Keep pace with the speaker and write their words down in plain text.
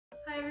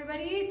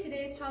everybody,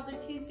 today is Toddler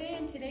Tuesday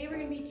and today we're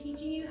going to be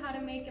teaching you how to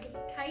make a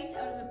kite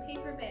out of a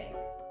paper bag.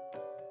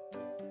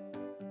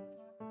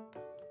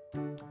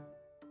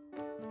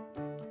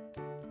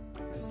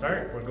 To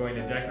start, we're going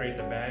to decorate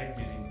the bags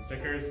using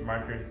stickers,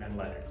 markers, and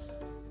letters.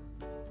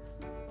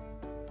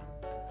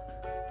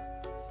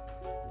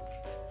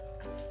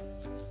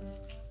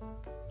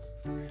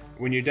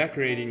 When you're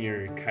decorating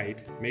your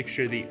kite, make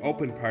sure the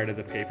open part of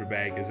the paper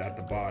bag is at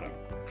the bottom,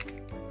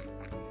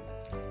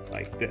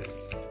 like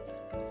this.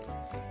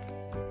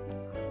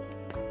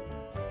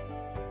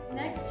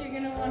 Next, you're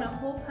going to want to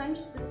hole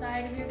punch the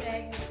side of your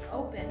bag that's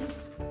open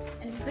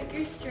and put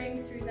your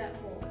string through that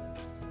hole.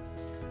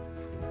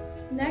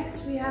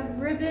 Next, we have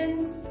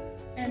ribbons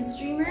and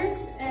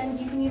streamers, and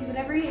you can use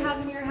whatever you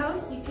have in your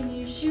house. You can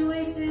use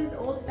shoelaces,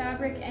 old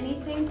fabric,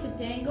 anything to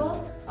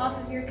dangle off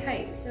of your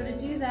kite. So to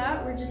do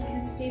that, we're just going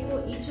to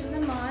staple each of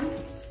them on